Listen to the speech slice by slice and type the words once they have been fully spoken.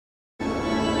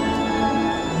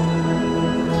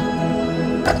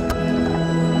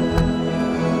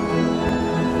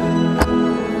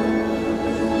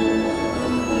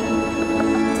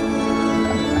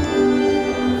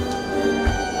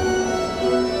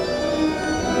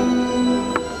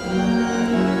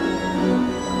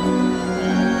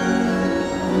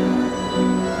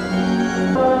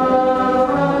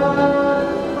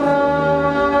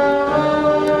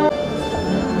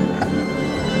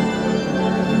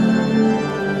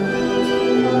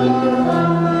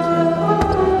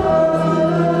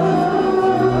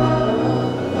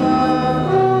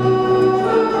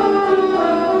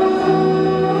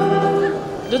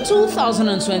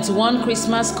2021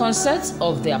 Christmas concert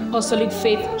of the Apostolic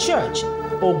Faith Church,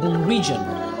 Ogun region,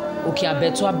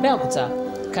 Okiabeto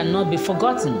Abeokuta, cannot be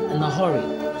forgotten in a hurry,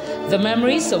 the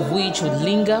memories of which would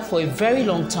linger for a very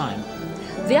long time.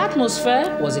 The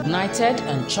atmosphere was ignited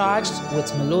and charged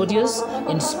with melodious,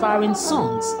 inspiring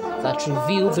songs that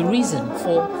reveal the reason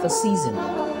for the season.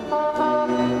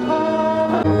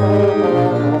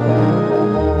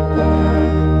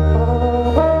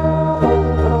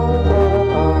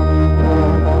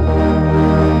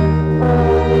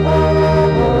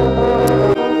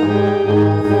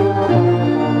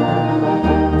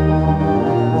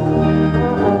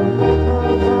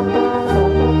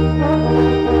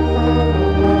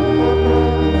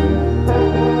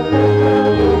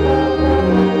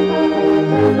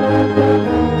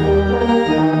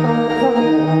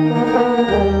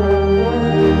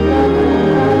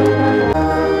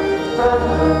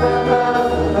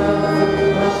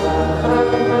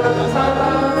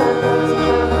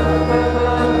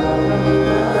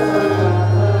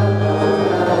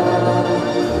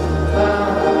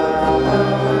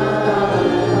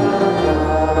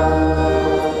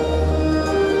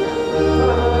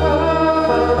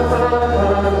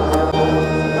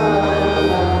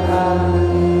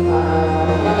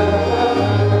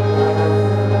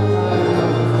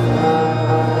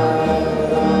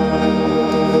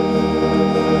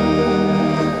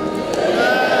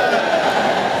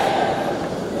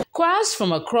 Choirs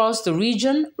from across the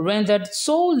region rendered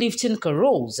soul-lifting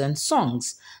carols and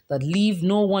songs that leave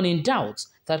no one in doubt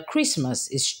that Christmas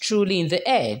is truly in the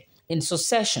air in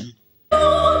succession.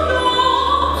 Hallelujah.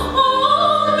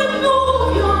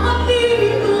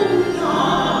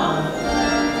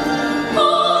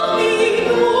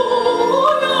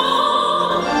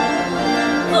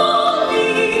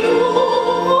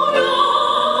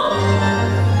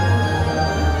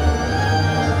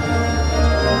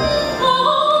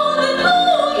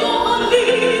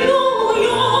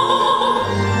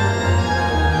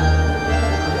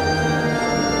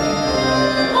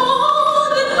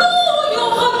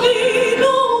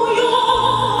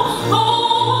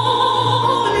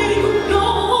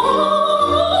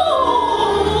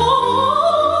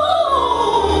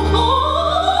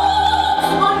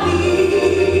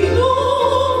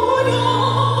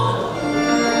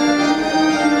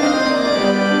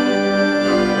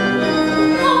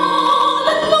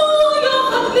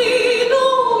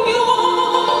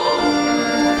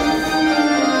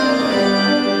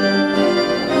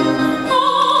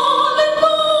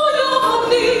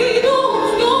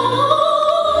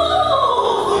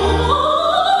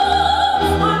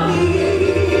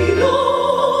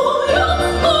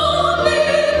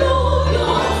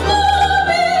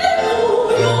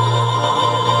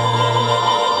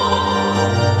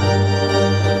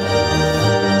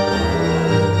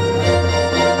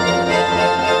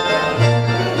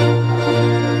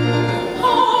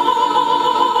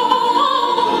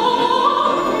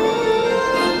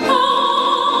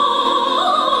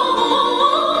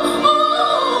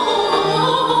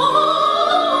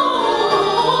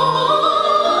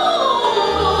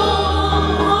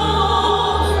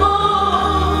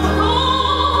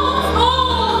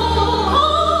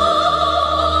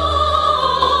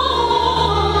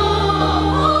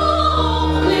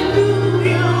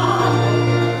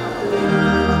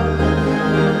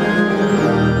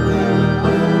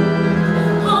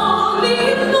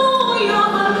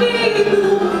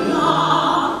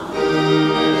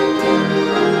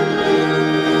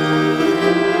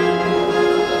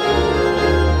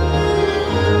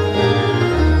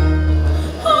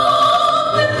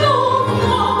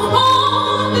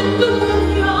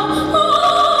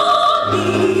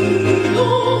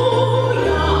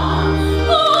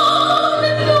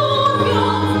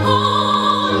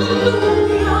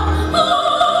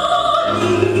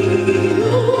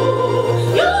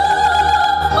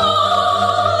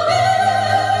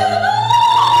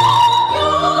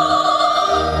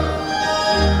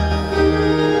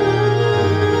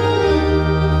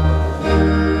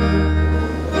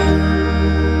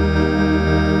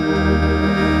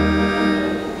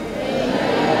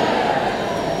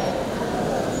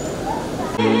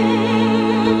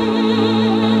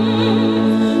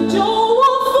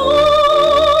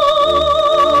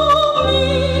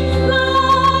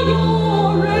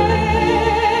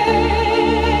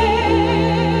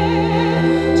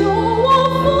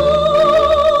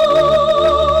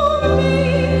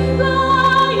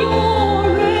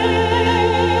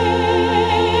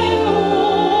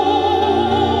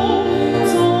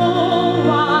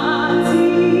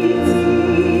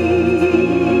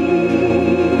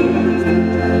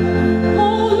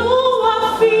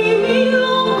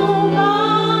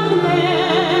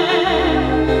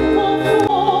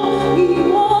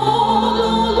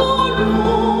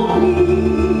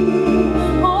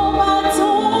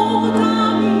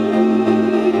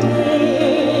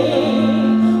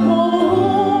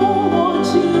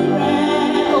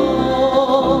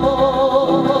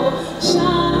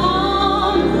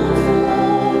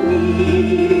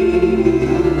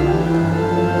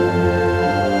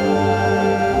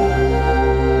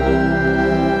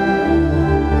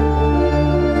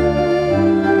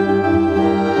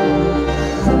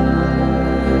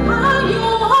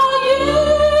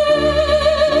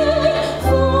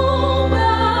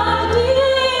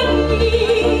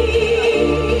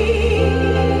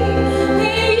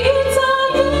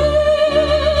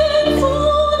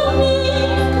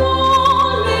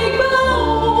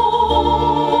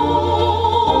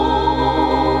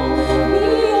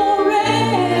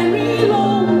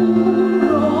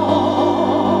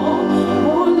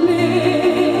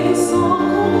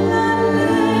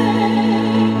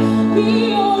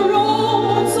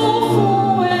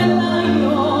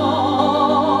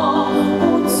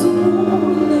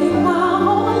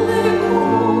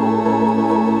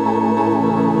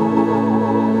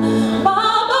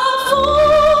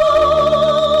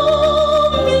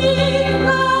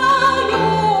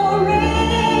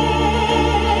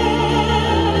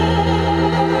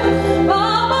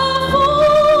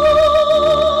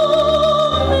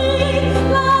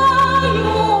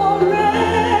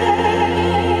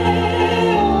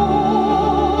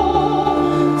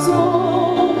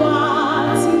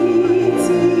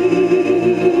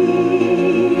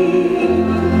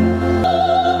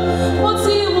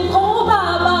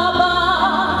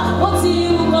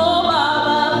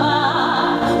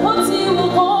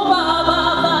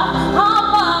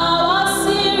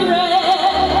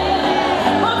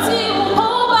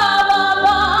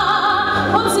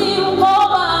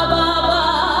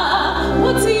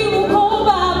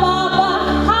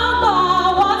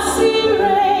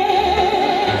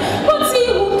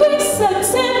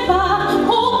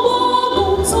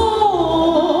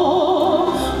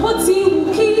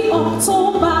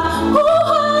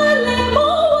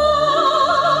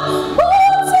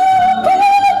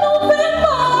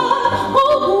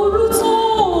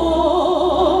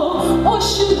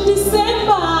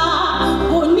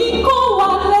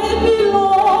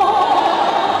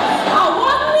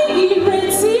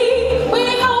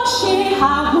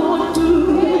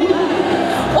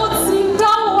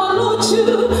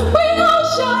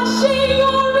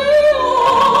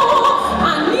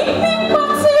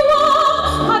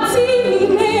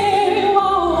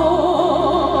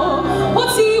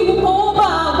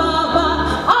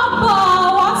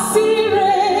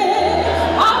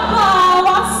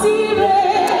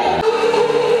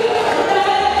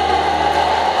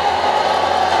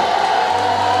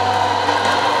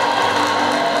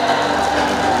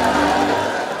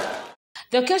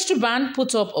 orchestral band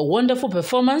put up a wonderful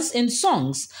performance in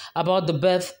songs about the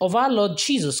birth of our Lord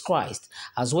Jesus Christ,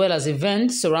 as well as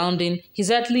events surrounding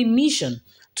his earthly mission,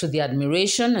 to the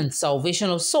admiration and salvation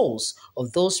of souls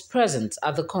of those present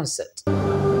at the concert.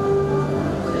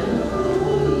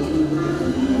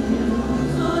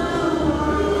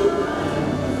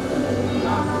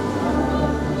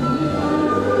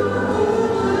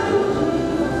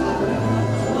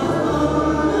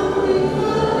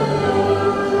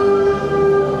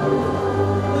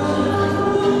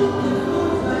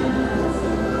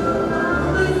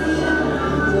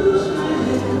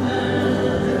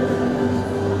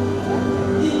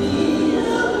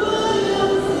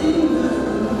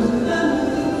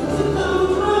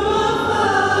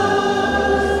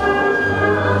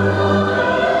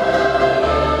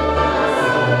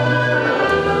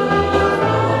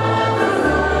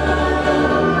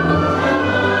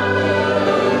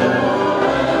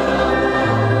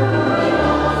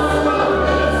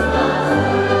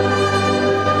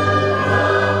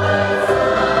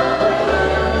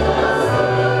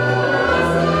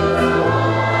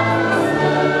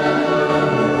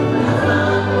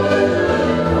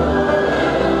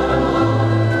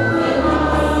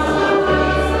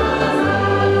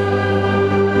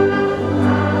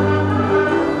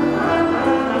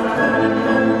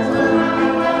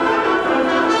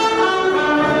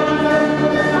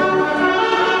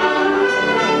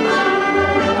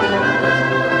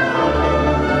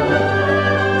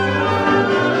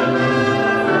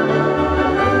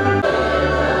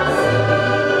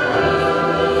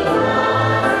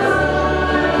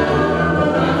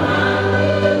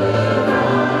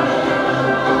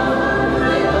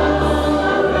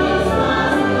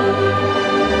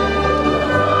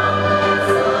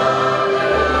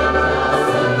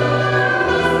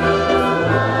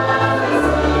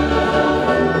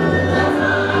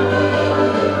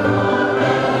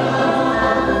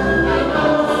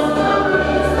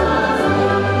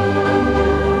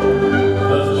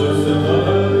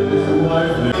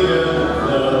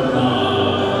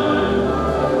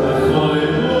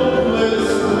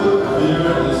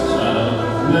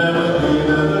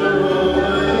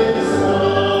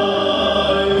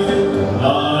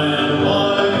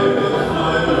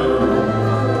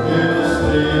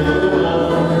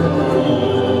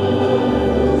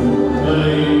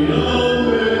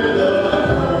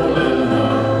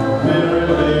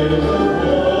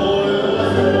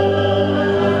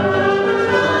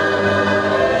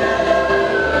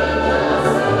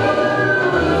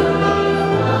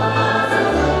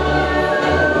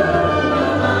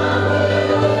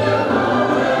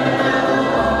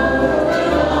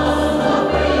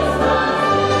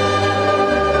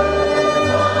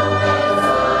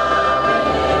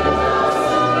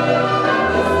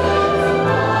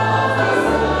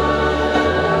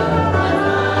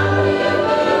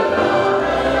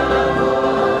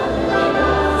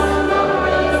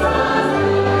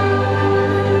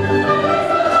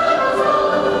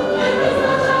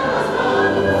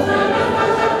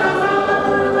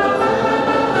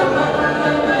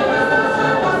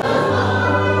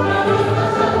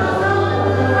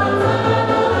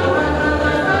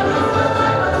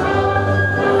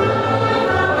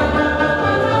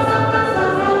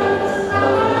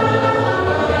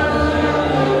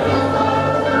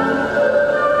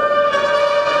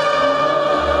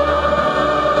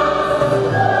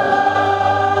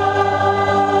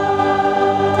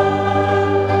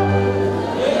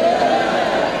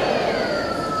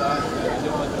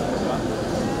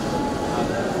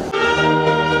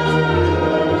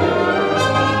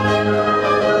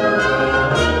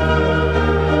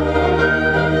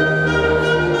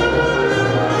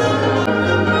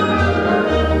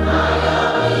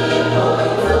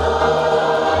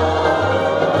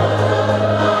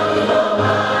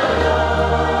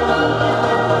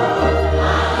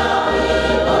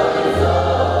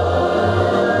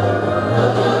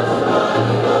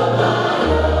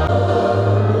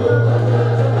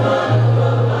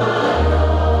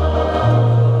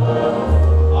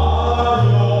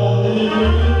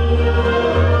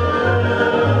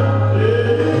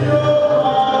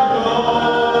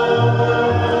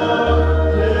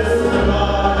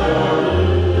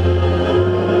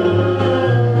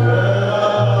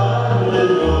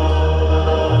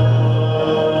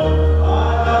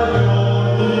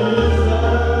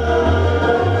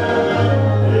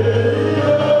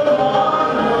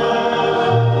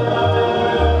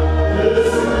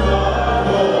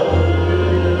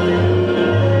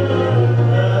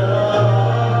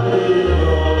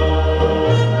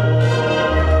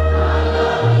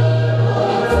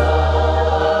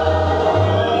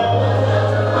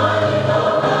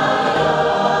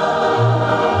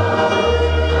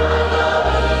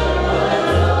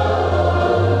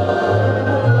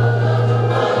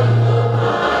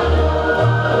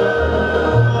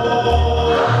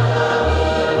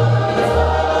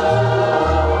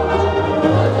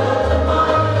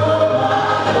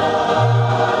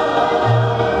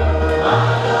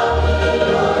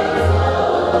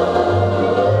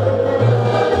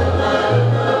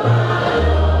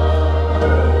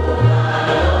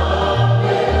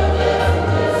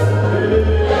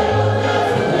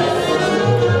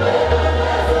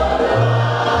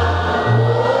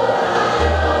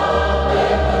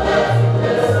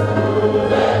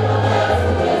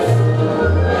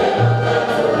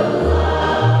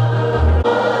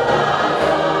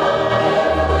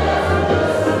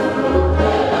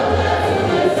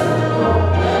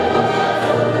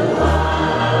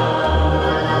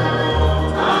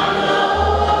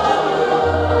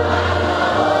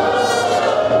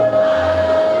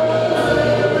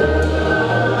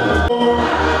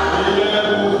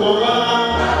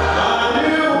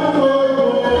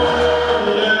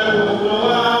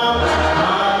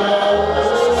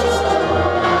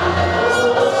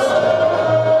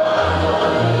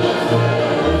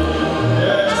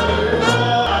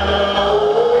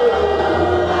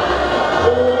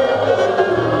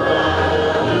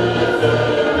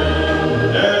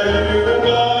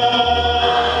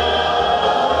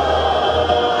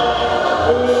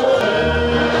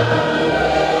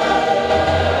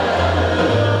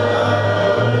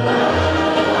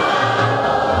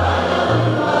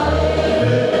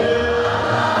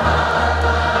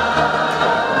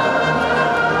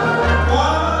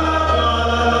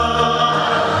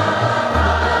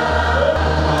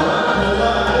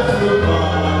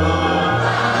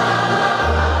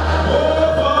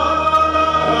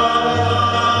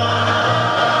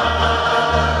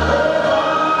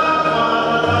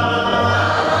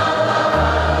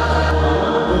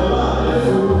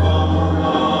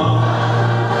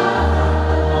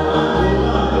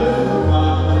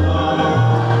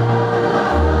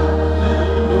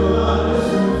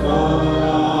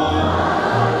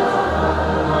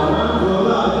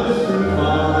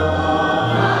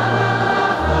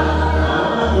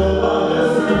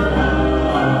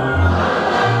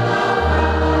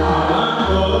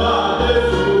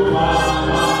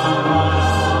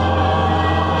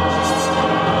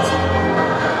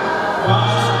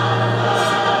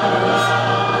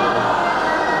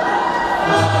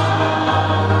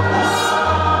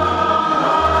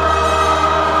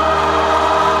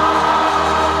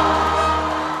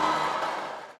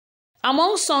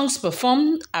 songs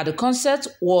performed at the concert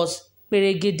was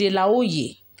Peregede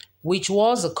Laoye, which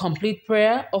was a complete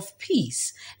prayer of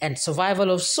peace and survival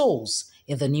of souls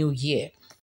in the new year.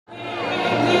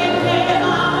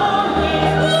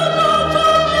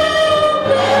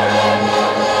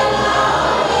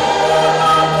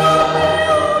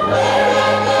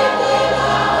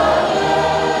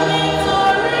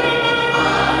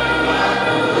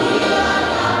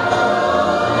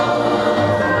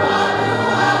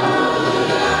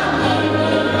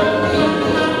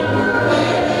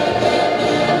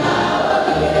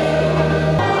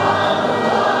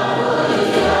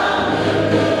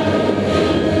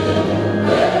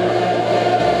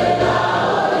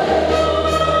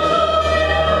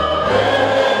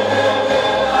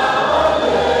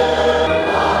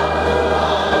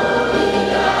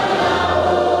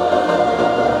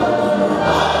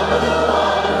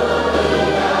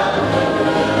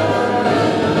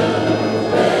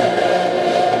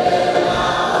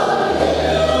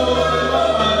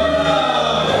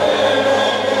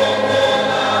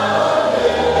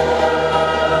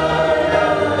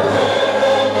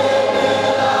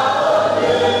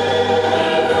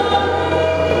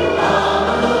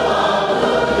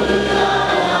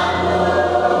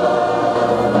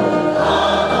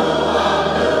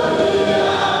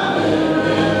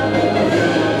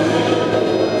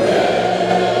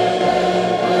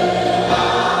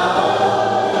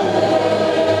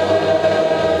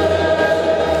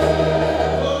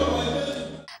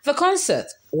 The concert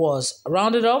was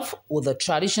rounded off with a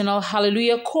traditional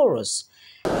Hallelujah chorus.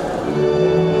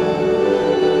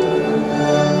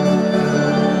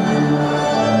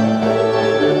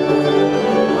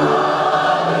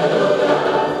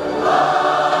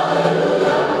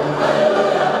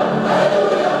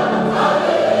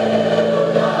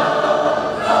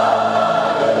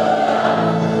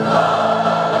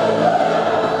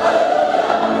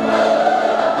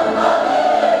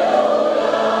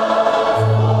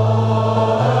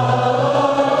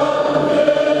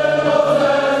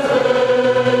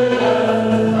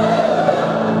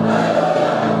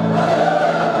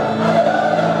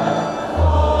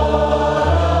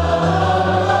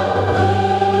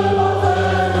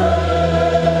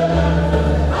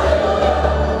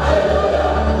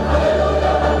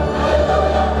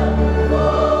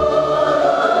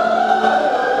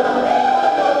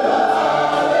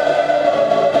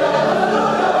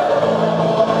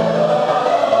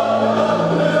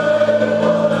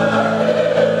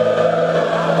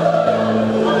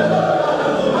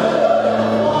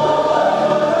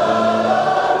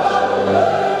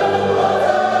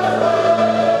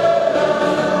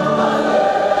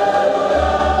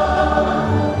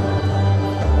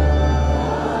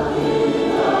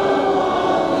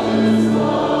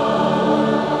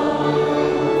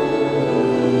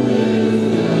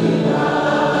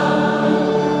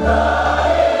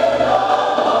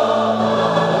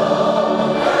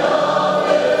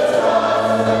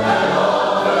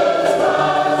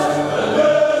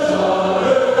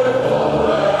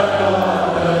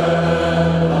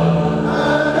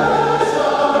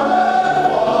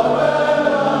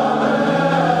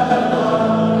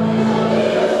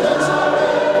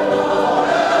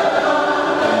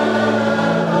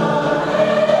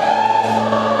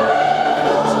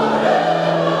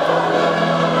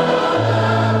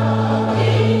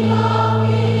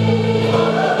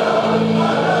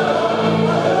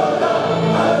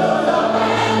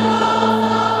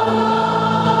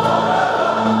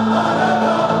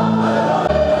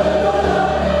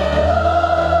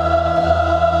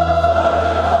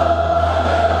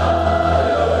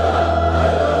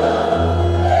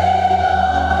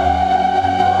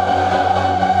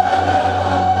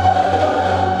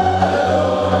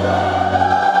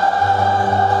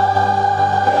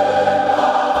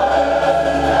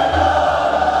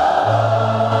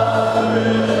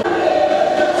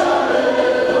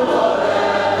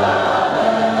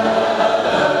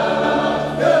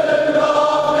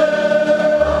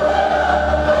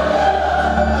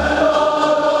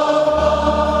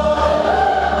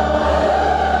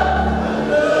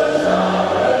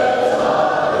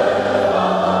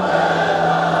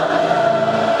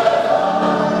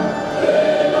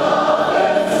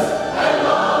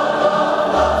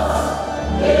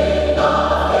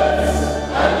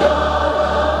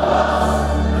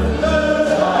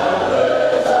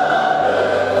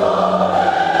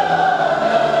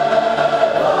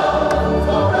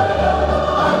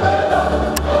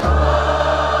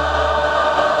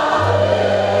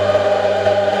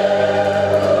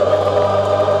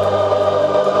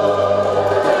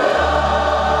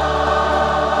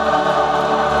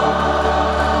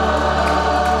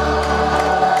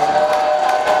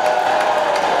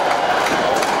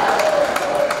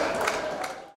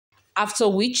 after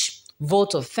which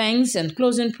vote of thanks and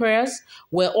closing prayers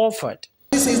were offered.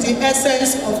 This is the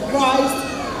essence of Christ,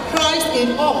 Christ in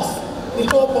us, the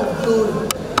hope of glory.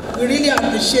 We really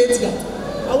appreciate that.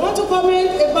 I want to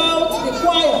comment about the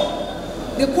choir.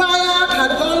 The choir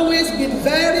had always been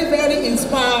very, very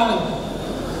inspiring.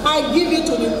 I give it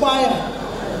to the choir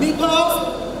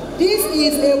because this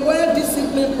is a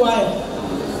well-disciplined choir.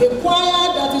 A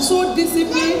choir that is so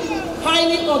disciplined,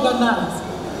 highly organized.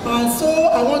 And so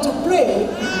I want to pray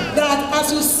that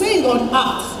as you sing on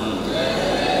earth,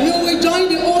 you will join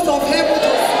the host of heaven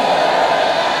to sing.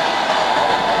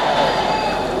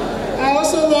 I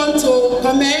also want to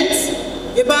comment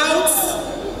about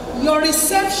your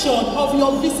reception of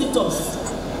your visitors,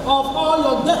 of all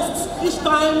your guests. Each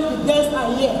time the guests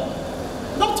are here,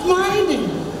 not minding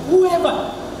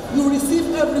whoever, you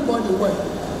receive everybody well.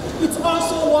 It's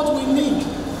also what we need,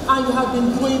 and you have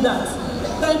been doing that.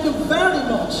 Thank you very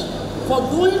much for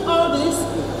doing all this,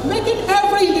 making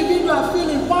every individual feel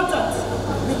important,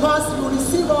 because you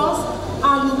receive us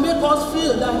and you make us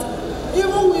feel that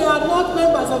even we are not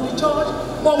members of the church,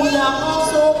 but we are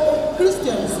also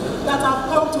Christians that have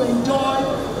come to enjoy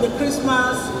the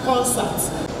Christmas concert.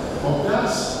 Of that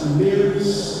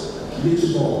Mary's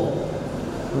little boy,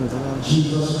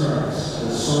 Jesus Christ,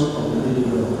 the Son of the living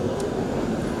God.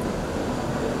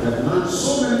 We have learned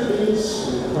so many things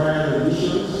in the choir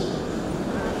traditions.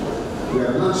 We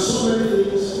have learned so many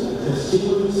things in the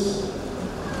testimonies.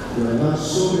 We have learned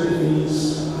so many things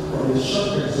from the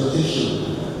short exhortation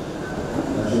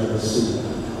that you have received.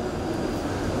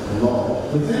 Lord,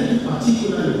 we thank you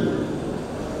particularly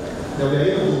that we are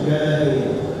able to gather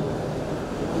here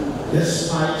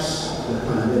despite the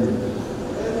pandemic.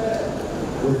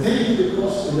 We thank you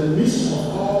because in the midst of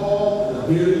all the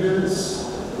variants,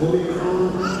 Omicron,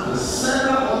 and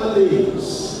several other things,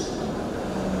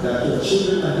 that your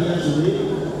children are here today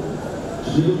to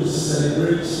be able to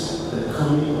celebrate the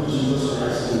coming of Jesus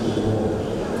Christ into the world.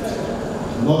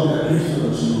 Lord, we are grateful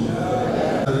to you.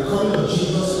 And the coming of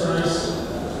Jesus Christ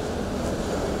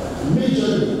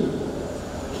majorly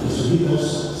is to give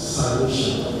us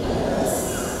salvation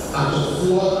and to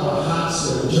flood our hearts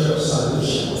with the joy of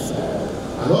salvation.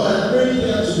 And Lord, I pray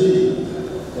here today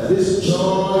that this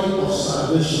joy of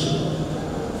salvation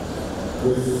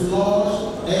will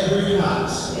flood every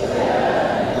heart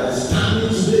that is standing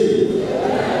today,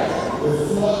 will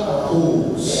flood our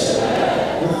homes,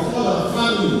 will flood our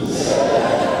families,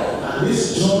 and this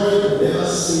joy will never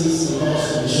cease in us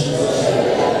in Jesus'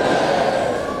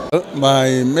 name.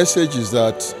 My message is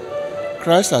that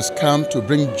Christ has come to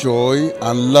bring joy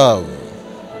and love.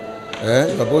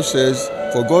 The Bible says,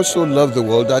 for God so loved the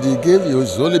world that he gave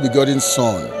his only begotten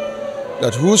Son,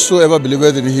 that whosoever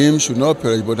believeth in him should not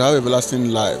perish but have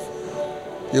everlasting life.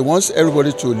 He wants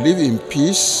everybody to live in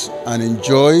peace and in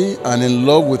joy and in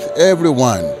love with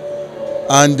everyone.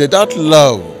 And that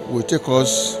love will take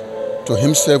us to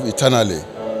himself eternally.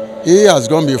 He has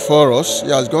gone before us. He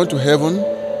has gone to heaven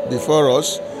before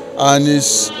us and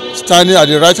is standing at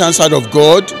the right-hand side of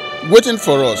God, waiting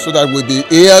for us so that we'll be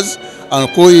heirs and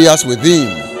co-heirs with him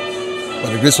by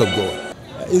the grace of God.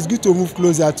 It's good to move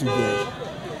closer to God.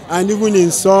 And even in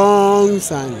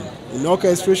songs and in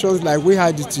orchestrations like we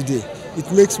had it today, it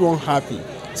makes one happy.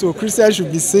 So Christians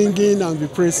should be singing and be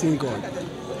praising God.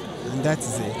 And that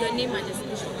is it. Your name and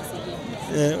destination once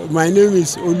again. My name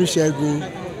is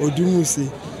Olusegun Odumusi,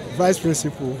 Vice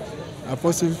Principal,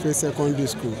 Apostolic Faith Secondary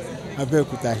School,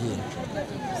 Abeokuta here.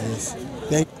 Yes.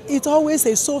 It's always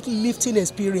a soul-lifting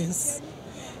experience,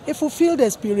 a fulfilled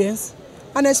experience,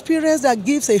 an experience that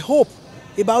gives a hope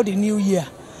about the new year.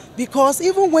 Because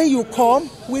even when you come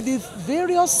with the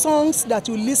various songs that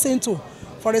you listen to,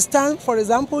 for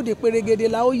example, the Peregede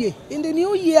Laoye, in the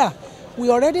new year, we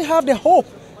already have the hope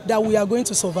that we are going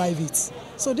to survive it.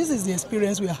 So this is the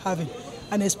experience we are having,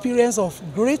 an experience of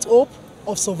great hope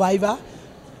of survival,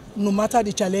 no matter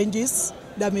the challenges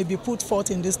that may be put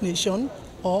forth in this nation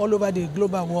or all over the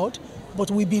global world.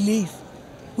 But we believe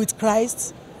with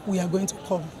Christ, we are going to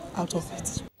come out of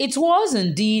it. It was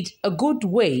indeed a good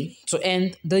way to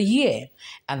end the year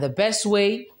and the best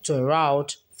way to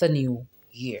herald the new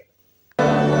year.